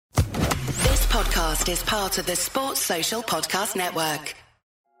podcast is part of the Sports Social Podcast Network.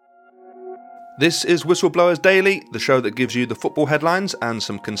 This is Whistleblowers Daily, the show that gives you the football headlines and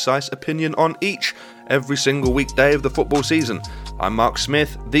some concise opinion on each, every single weekday of the football season. I'm Mark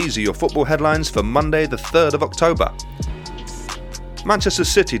Smith. These are your football headlines for Monday the 3rd of October. Manchester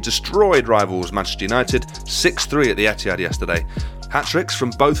City destroyed rivals Manchester United 6-3 at the Etihad yesterday. Hat-tricks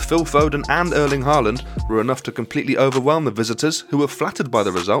from both Phil Foden and Erling Haaland were enough to completely overwhelm the visitors, who were flattered by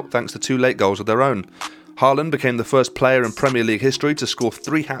the result thanks to 2 late goals of their own. Haaland became the first player in Premier League history to score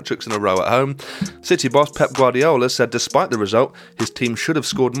 3 hat-tricks in a row at home. City boss Pep Guardiola said despite the result, his team should have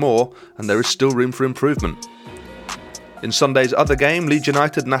scored more and there is still room for improvement. In Sunday's other game, Leeds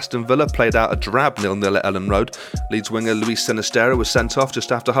United and Aston Villa played out a drab 0-0 at Ellen Road. Leeds winger Luis Sinisterra was sent off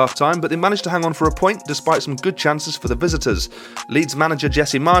just after half-time, but they managed to hang on for a point despite some good chances for the visitors. Leeds manager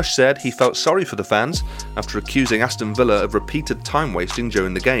Jesse Marsch said he felt sorry for the fans after accusing Aston Villa of repeated time-wasting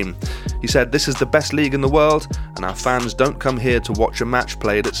during the game. He said, "This is the best league in the world, and our fans don't come here to watch a match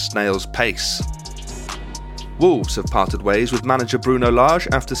played at snail's pace." Wolves have parted ways with manager Bruno Lage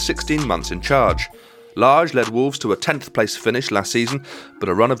after 16 months in charge. Lage led Wolves to a 10th place finish last season, but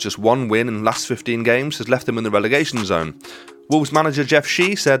a run of just 1 win in the last 15 games has left them in the relegation zone. Wolves manager Jeff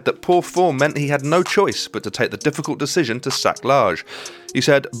Shee said that poor form meant he had no choice but to take the difficult decision to sack Lage. He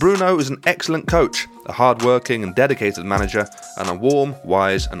said, "Bruno is an excellent coach, a hard-working and dedicated manager, and a warm,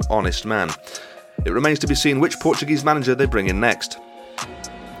 wise and honest man. It remains to be seen which Portuguese manager they bring in next."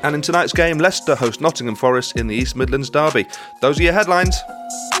 And in tonight's game, Leicester host Nottingham Forest in the East Midlands derby. Those are your headlines.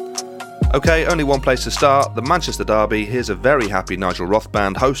 OK, only one place to start, the Manchester derby. Here's a very happy Nigel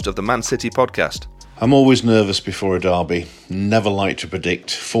Rothband, host of the Man City podcast. I'm always nervous before a derby, never like to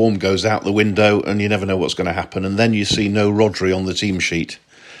predict. Form goes out the window and you never know what's going to happen, and then you see no Rodri on the team sheet.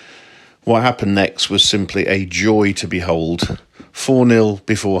 What happened next was simply a joy to behold. 4-0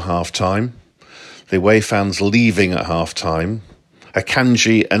 before half-time, the away fans leaving at half-time,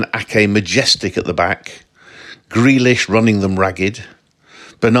 Akanji and Ake majestic at the back, Grealish running them ragged,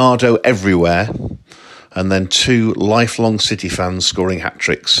 Bernardo everywhere, and then 2 lifelong City fans scoring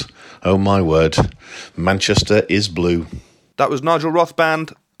hat-tricks. Oh my word, Manchester is blue. That was Nigel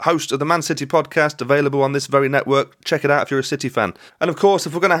Rothband, host of the Man City podcast, available on this very network. Check it out if you're a City fan. And of course,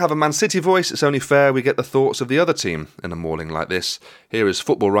 if we're going to have a Man City voice, it's only fair we get the thoughts of the other team in a morning like this. Here is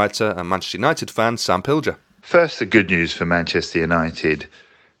football writer and Manchester United fan Sam Pilger. First, the good news for Manchester United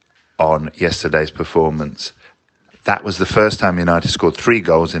on yesterday's performance. That was the first time United scored 3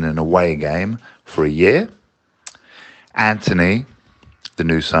 goals in an away game for a year. Anthony, the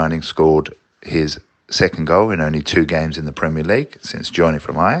new signing, scored his second goal in only 2 games in the Premier League since joining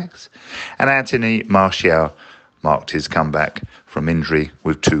from Ajax. And Anthony Martial marked his comeback from injury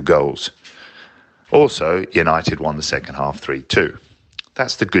with 2 goals. Also, United won the second half 3-2.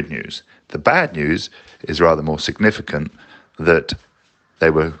 That's the good news. The bad news is rather more significant, that they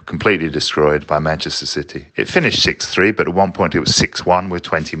were completely destroyed by Manchester City. It finished 6-3, but at one point it was 6-1 with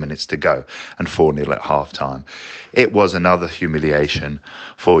 20 minutes to go and 4-0 at half-time. It was another humiliation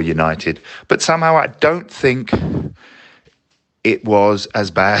for United, but somehow I don't think it was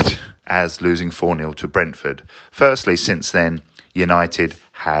as bad as losing 4-0 to Brentford. Firstly, since then, United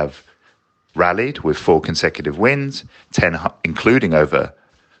have rallied with 4 consecutive wins, 10 including over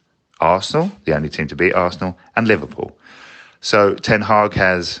Arsenal, the only team to beat Arsenal, and Liverpool. So Ten Hag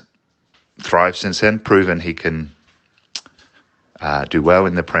has thrived since then, proven he can do well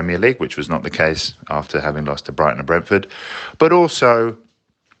in the Premier League, which was not the case after having lost to Brighton and Brentford. But also,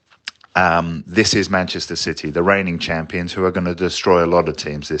 this is Manchester City, the reigning champions, who are going to destroy a lot of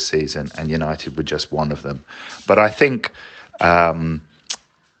teams this season, and United were just one of them. But I think...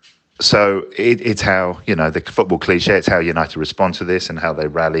 So it's how, the football cliche, it's how United respond to this and how they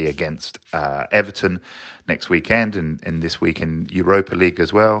rally against Everton next weekend and this week in Europa League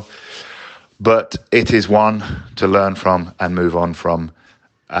as well. But it is one to learn from and move on from.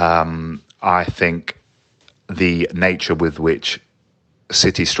 I think the nature with which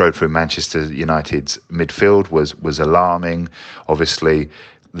City strode through Manchester United's midfield was alarming. Obviously,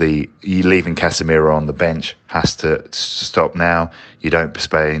 leaving Casemiro on the bench has to stop now. You don't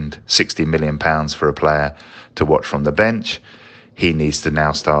spend £60 million for a player to watch from the bench. He needs to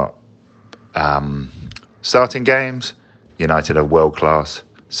now start starting games. United are world-class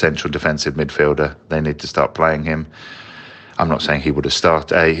central defensive midfielder. They need to start playing him. I'm not saying he would have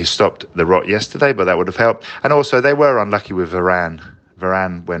started. He stopped the rot yesterday, but that would have helped. And also, they were unlucky with Varane.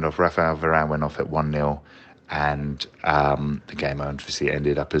 Rafael Varane went off at 1-0. And the game obviously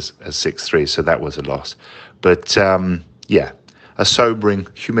ended up as 6-3, so that was a loss. But, a sobering,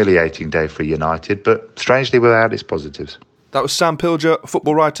 humiliating day for United, but strangely without its positives. That was Sam Pilger,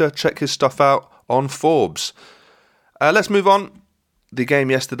 football writer. Check his stuff out on Forbes. Let's move on. The game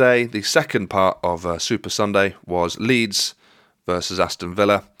yesterday, the second part of Super Sunday, was Leeds versus Aston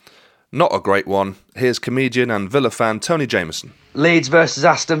Villa. Not a great one. Here's comedian and Villa fan Tony Jameson. Leeds versus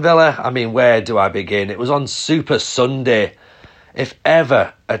Aston Villa. I mean, where do I begin? It was on Super Sunday. If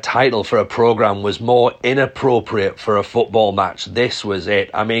ever a title for a programme was more inappropriate for a football match, this was it.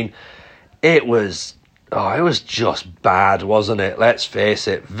 I mean, it was just bad, wasn't it? Let's face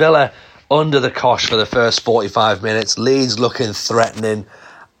it. Villa under the cosh for the first 45 minutes. Leeds looking threatening.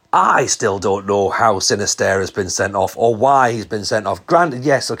 I still don't know how Sinisterra has been sent off or why he's been sent off. Granted,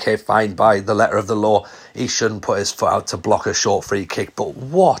 yes, okay, fine, by the letter of the law, he shouldn't put his foot out to block a short free kick, but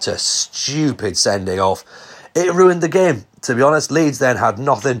what a stupid sending off. It ruined the game. To be honest, Leeds then had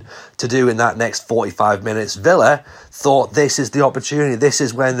nothing to do in that next 45 minutes. Villa thought this is the opportunity. This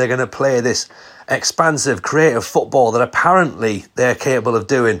is when they're going to play this expansive, creative football that apparently they're capable of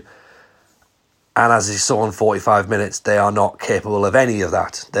doing. And as you saw in 45 minutes, they are not capable of any of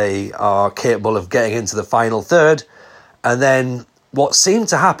that. They are capable of getting into the final third. And then what seemed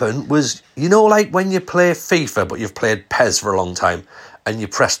to happen was, you know, like when you play FIFA, but you've played PES for a long time, and you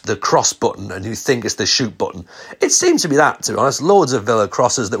press the cross button and you think it's the shoot button. It seemed to be that, to be honest. Loads of Villa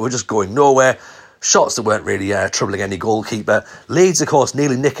crosses that were just going nowhere. Shots that weren't really troubling any goalkeeper. Leeds, of course,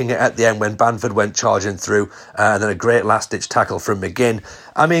 nearly nicking it at the end when Bamford went charging through. And then a great last-ditch tackle from McGinn.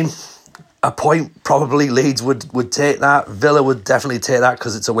 I mean, a point, probably Leeds would take that. Villa would definitely take that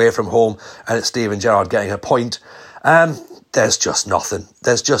because it's away from home and it's Steven Gerrard getting a point. There's just nothing.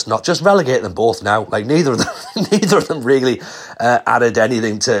 There's just not. Just relegate them both now. Like neither of them really added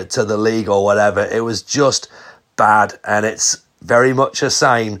anything to the league or whatever. It was just bad, and it's very much a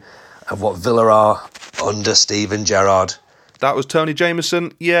sign of what Villa are under Steven Gerrard. That was Tony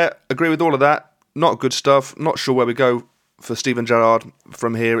Jameson. Yeah, agree with all of that. Not good stuff. Not sure where we go for Steven Gerrard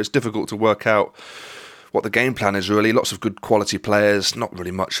from here. It's difficult to work out what the game plan is really. Lots of good quality players. Not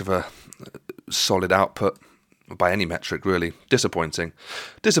really much of a solid output by any metric, really. Disappointing.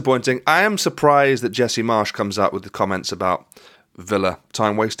 I am surprised that Jesse Marsch comes out with the comments about Villa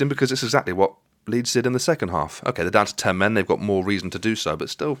time wasting, because it's exactly what Leeds did in the second half. Okay, they're down to 10 men, they've got more reason to do so, but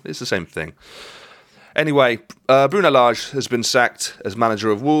still, it's the same thing. Anyway, Bruno Lage has been sacked as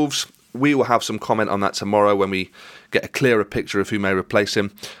manager of Wolves. We will have some comment on that tomorrow when we get a clearer picture of who may replace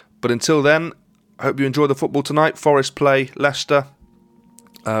him. But until then, I hope you enjoy the football tonight. Forest play Leicester.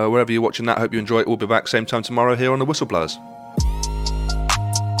 Wherever you're watching that, hope you enjoy it. We'll be back same time tomorrow here on the Whistleblowers.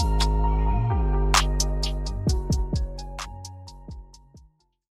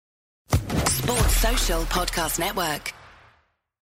 Sports Social Podcast Network.